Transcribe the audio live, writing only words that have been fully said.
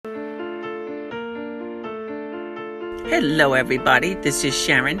Hello everybody, this is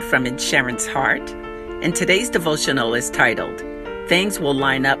Sharon from In Sharon's Heart, and today's devotional is titled, Things Will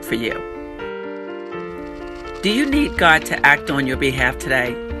Line Up for You. Do you need God to act on your behalf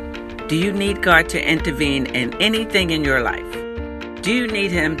today? Do you need God to intervene in anything in your life? Do you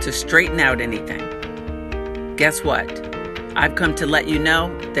need Him to straighten out anything? Guess what? I've come to let you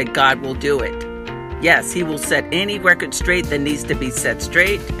know that God will do it. Yes, He will set any record straight that needs to be set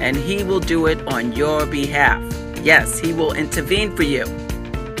straight, and He will do it on your behalf. Yes, He will intervene for you.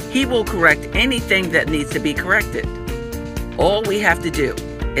 He will correct anything that needs to be corrected. All we have to do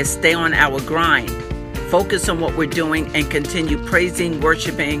is stay on our grind, focus on what we're doing, and continue praising,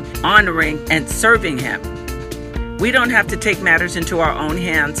 worshiping, honoring, and serving Him. We don't have to take matters into our own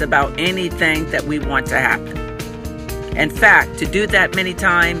hands about anything that we want to happen. In fact, to do that many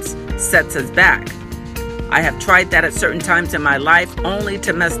times sets us back. I have tried that at certain times in my life only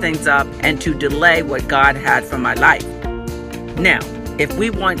to mess things up and to delay what God had for my life. Now, if we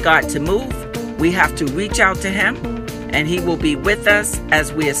want God to move, we have to reach out to Him, and He will be with us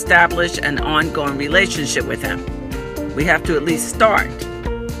as we establish an ongoing relationship with Him. We have to at least start.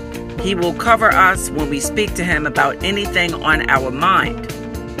 He will cover us when we speak to Him about anything on our mind.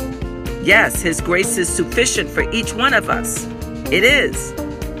 Yes, His grace is sufficient for each one of us. It is.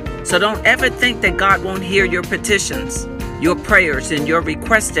 So don't ever think that God won't hear your petitions, your prayers, and your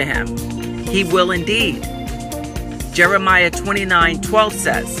requests to Him. He will indeed. Jeremiah 29:12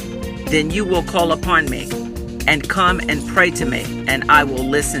 says, Then you will call upon me, and come and pray to me, and I will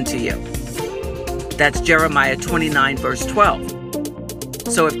listen to you. That's Jeremiah 29 verse 12.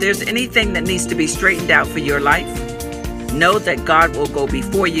 So if there's anything that needs to be straightened out for your life, know that God will go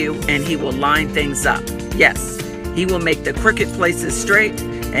before you and He will line things up. Yes, He will make the crooked places straight,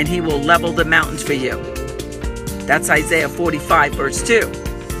 and He will level the mountains for you. That's Isaiah 45 verse 2.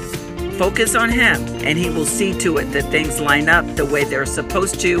 Focus on Him, and He will see to it that things line up the way they're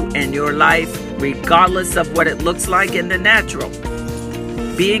supposed to in your life, regardless of what it looks like in the natural.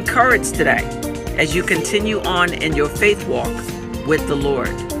 Be encouraged today as you continue on in your faith walk with the Lord.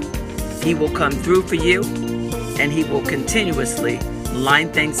 He will come through for you, and He will continuously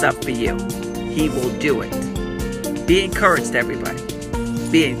line things up for you. He will do it. Be encouraged, everybody.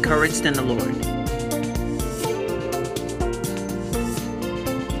 Be encouraged in the Lord.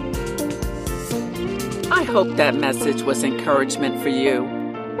 I hope that message was encouragement for you.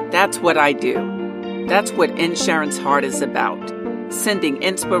 That's what I do. That's what In Sharon's Heart is about, sending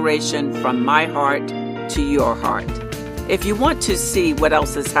inspiration from my heart to your heart. If you want to see what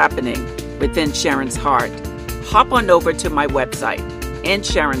else is happening within Sharon's Heart, hop on over to my website,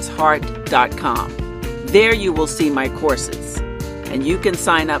 insharonsheart.com. There you will see my courses, and you can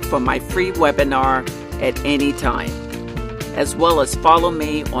sign up for my free webinar at any time, as well as follow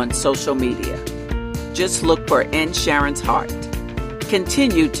me on social media. Just look for In Sharon's Heart.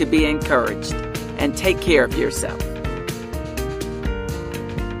 Continue to be encouraged and take care of yourself.